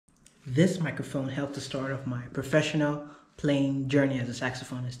This microphone helped to start off my professional playing journey as a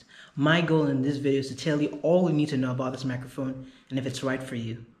saxophonist. My goal in this video is to tell you all you need to know about this microphone and if it's right for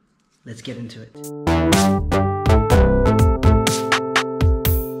you. Let's get into it.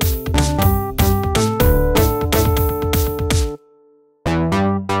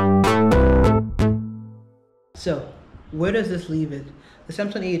 So, where does this leave it? The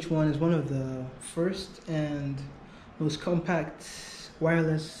Samson AH1 is one of the first and most compact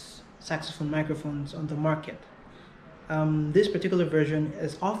wireless saxophone microphones on the market. This particular version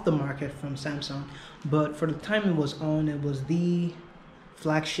is off the market from Samsung, but for the time it was on, it was the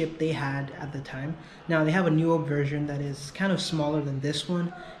flagship they had at the time. Now they have a newer version that is kind of smaller than this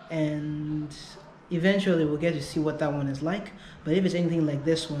one, and eventually we'll get to see what that one is like. But if it's anything like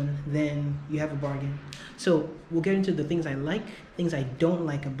this one, then you have a bargain. So we'll get into the things I like, things I don't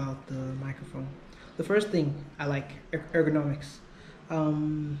like about the microphone. The first thing I like, ergonomics.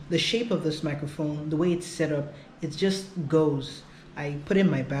 The shape of this microphone, the way it's set up, it just goes. I put in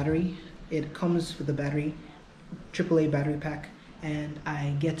my battery. It comes with a battery, AAA battery pack, and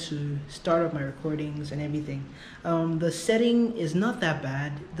I get to start up my recordings and everything. The setting is not that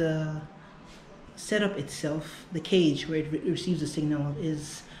bad. The setup itself, the cage where it receives the signal,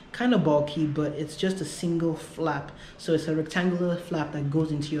 is kind of bulky, but it's just a single flap. So it's a rectangular flap that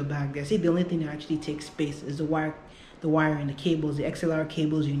goes into your bag. I say the only thing that actually takes space is the wire and the cables, the XLR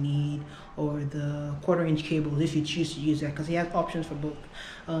cables you need, or the 1/4-inch cables if you choose to use that, because it has options for both.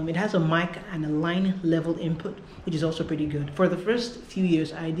 It has a mic and a line level input, which is also pretty good. For the first few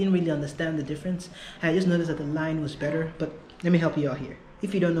years, I didn't really understand the difference. I just noticed that the line was better, but let me help you out here.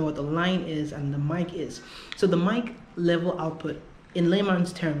 If you don't know what the line is and the mic is. So the mic level output, in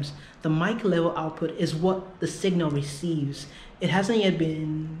layman's terms, the mic level output is what the signal receives. It hasn't yet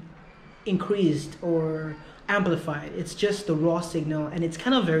been increased or amplified. It's just the raw signal, and it's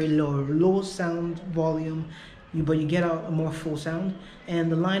kind of very low sound volume, but you get out a more full sound, and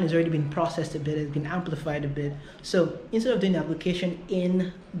the line has already been processed a bit, it's been amplified a bit. So instead of doing the application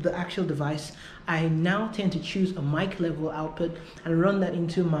in the actual device, I now tend to choose a mic level output and run that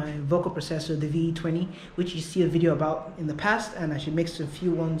into my vocal processor, the VE20, which you see a video about in the past, and I should make some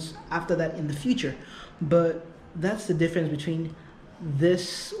few ones after that in the future. But that's the difference between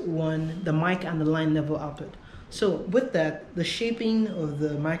this one, the mic and the line level output. So with that, the shaping of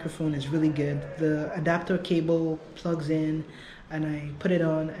the microphone is really good. The adapter cable plugs in, and I put it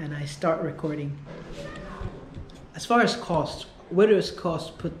on and I start recording. As far as cost, where does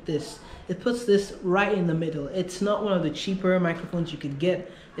cost put this? It puts this right in the middle. It's not one of the cheaper microphones you could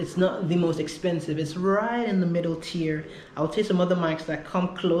get. It's not the most expensive. It's right in the middle tier. I would say some other mics that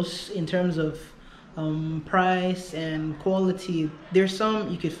come close in terms of price and quality. There's some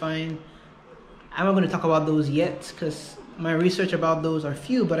you could find. I'm not going to talk about those yet because my research about those are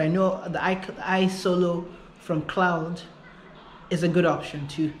few, but I know the iSolo from Cloud is a good option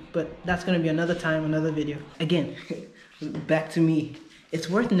too, but that's going to be another time, another video. Again, back to me. It's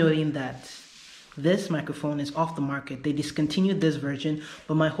worth noting that this microphone is off the market. They discontinued this version,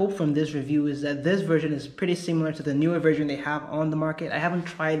 but my hope from this review is that this version is pretty similar to the newer version they have on the market. I haven't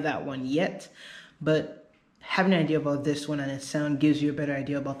tried that one yet, but having an idea about this one and its sound gives you a better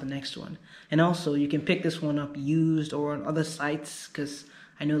idea about the next one. And also, you can pick this one up used or on other sites, because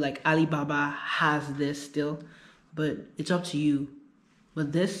I know like Alibaba has this still, but it's up to you.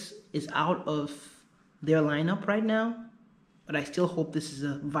 But this is out of their lineup right now, but I still hope this is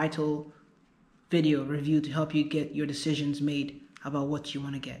a vital video review to help you get your decisions made about what you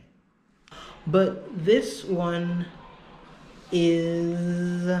want to get. But this one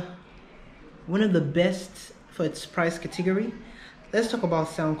is one of the best for its price category. Let's talk about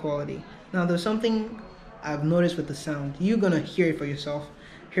sound quality. Now, there's something I've noticed with the sound. You're gonna hear it for yourself.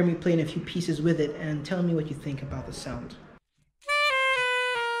 Hear me playing a few pieces with it and tell me what you think about the sound.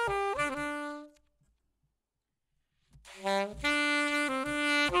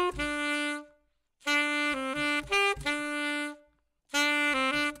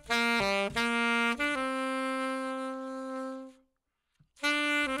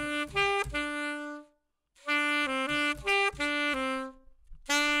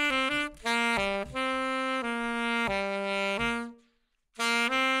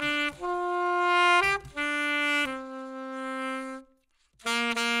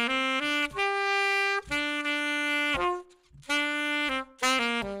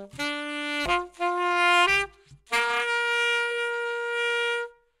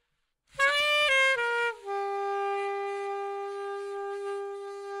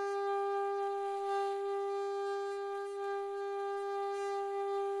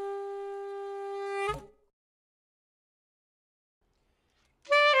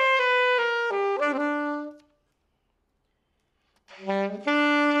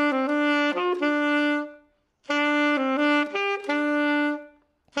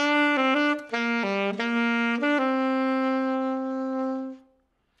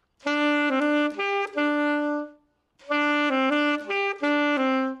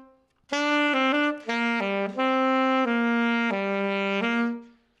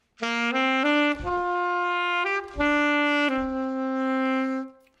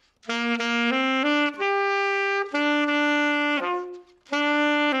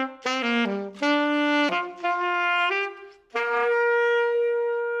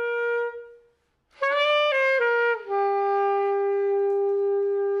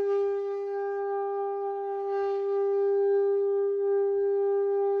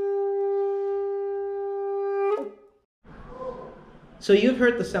 So you've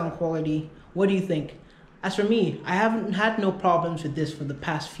heard the sound quality. What do you think? As for me, I haven't had no problems with this for the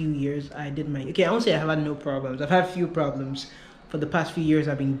past few years. I won't say I have had no problems. I've had few problems for the past few years.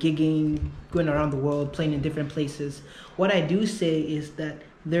 I've been gigging, going around the world, playing in different places. What I do say is that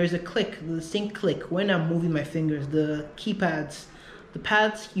there's a click, the distinct click when I'm moving my fingers, the keypads, the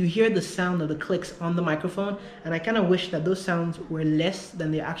pads, you hear the sound of the clicks on the microphone, and I kind of wish that those sounds were less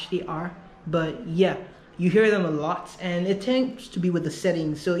than they actually are. But yeah, you hear them a lot, and it tends to be with the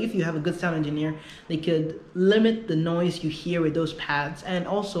settings. So if you have a good sound engineer, they could limit the noise you hear with those pads. And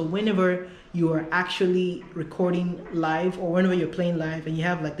also, whenever you are actually recording live, or whenever you're playing live and you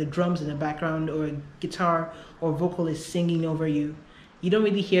have like the drums in the background, or a guitar or vocalist singing over you, you don't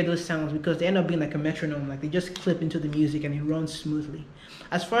really hear those sounds because they end up being like a metronome. Like they just clip into the music and it runs smoothly.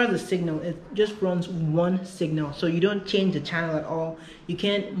 As far as the signal, it just runs one signal, so you don't change the channel at all. You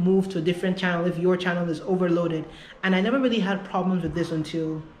can't move to a different channel if your channel is overloaded. And I never really had problems with this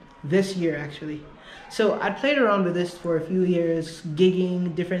until this year, actually. So I played around with this for a few years,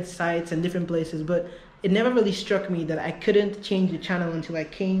 gigging different sites and different places, but it never really struck me that I couldn't change the channel until I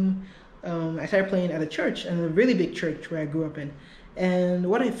started playing at a church, and a really big church where I grew up in. And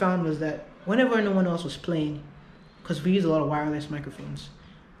what I found was that whenever no one else was playing, because we use a lot of wireless microphones,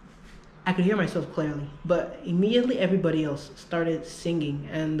 I could hear myself clearly, but immediately everybody else started singing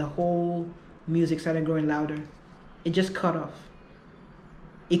and the whole music started growing louder. It just cut off.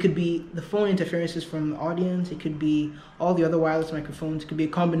 It could be the phone interferences from the audience, it could be all the other wireless microphones, it could be a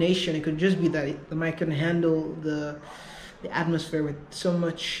combination, it could just be that the mic couldn't handle the atmosphere with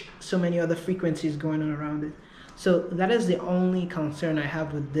so many other frequencies going on around it. So that is the only concern I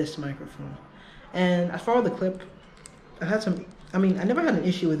have with this microphone. And as far as the clip, I never had an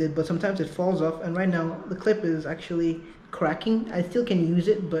issue with it, but sometimes it falls off, and right now the clip is actually cracking. I still can use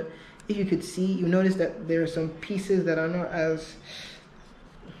it, but if you could see, you notice that there are some pieces that are not as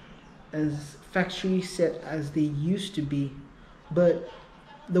factory set as they used to be. But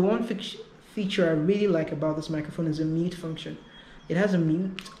the one feature I really like about this microphone is a mute function. It has a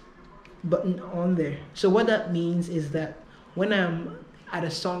mute button on there. So what that means is that when I'm at a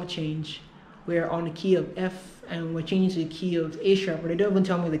song change, we're on the key of F and we're changing to the key of A sharp, but they don't even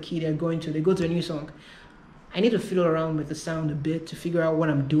tell me the key they're going to. They go to a new song. I need to fiddle around with the sound a bit to figure out what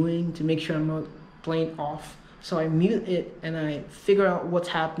I'm doing, to make sure I'm not playing off. So I mute it and I figure out what's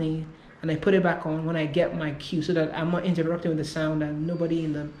happening and I put it back on when I get my cue, so that I'm not interrupting with the sound and nobody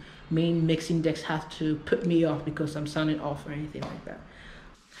in the main mixing decks has to put me off because I'm sounding off or anything like that.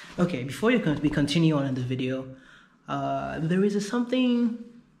 Okay, before we continue on in the video, there is something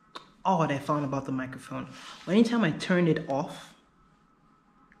odd I found about the microphone. Anytime I turn it off,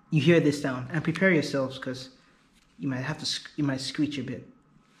 you hear this sound. And prepare yourselves, because you might screech a bit.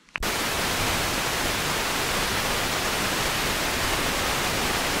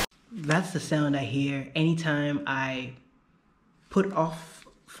 That's the sound I hear anytime I put off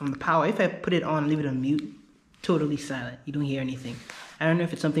from the power. If I put it on, leave it on mute, totally silent. You don't hear anything. I don't know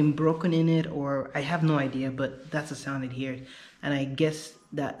if it's something broken in it, or I have no idea, but that's the sound it hears. And I guess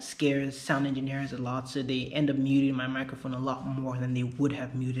that scares sound engineers a lot, so they end up muting my microphone a lot more than they would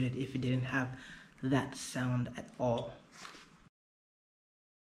have muted it if it didn't have that sound at all.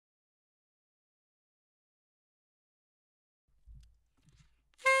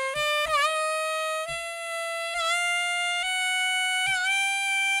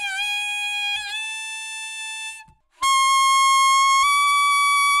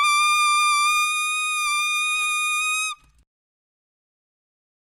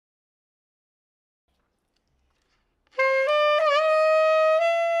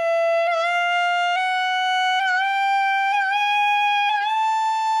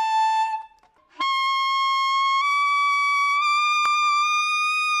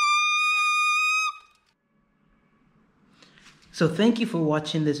 So thank you for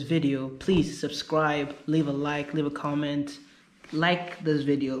watching this video. Please subscribe, leave a like, leave a comment, like this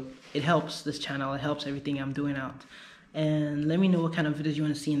video. It helps this channel, it helps everything I'm doing out. And let me know what kind of videos you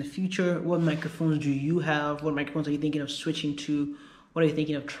want to see in the future. What microphones do you have? What microphones are you thinking of switching to? What are you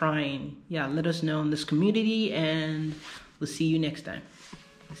thinking of trying? Yeah, let us know in this community, and we'll see you next time.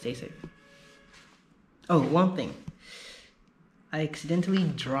 Stay safe. Oh, one thing. I accidentally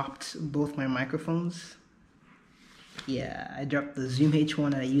dropped both my microphones. Yeah, I dropped the Zoom AH1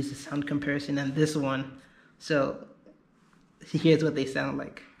 and I used the sound comparison, and this one. So here's what they sound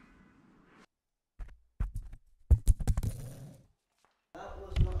like. That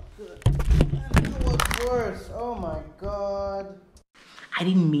was not good. That was worse. Oh my god. I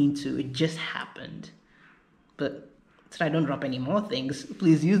didn't mean to. It just happened. But so I don't drop any more things,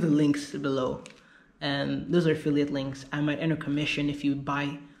 please use the links below. and those are affiliate links. I might earn a commission if you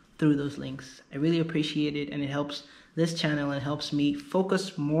buy through those links. I really appreciate it, and it helps this channel and helps me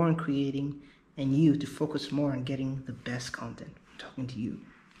focus more on creating and you to focus more on getting the best content. I'm talking to you.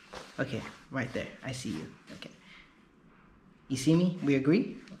 Okay, right there. I see you. Okay. You see me? We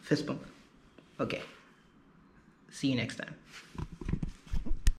agree? Fist bump. Okay. See you next time.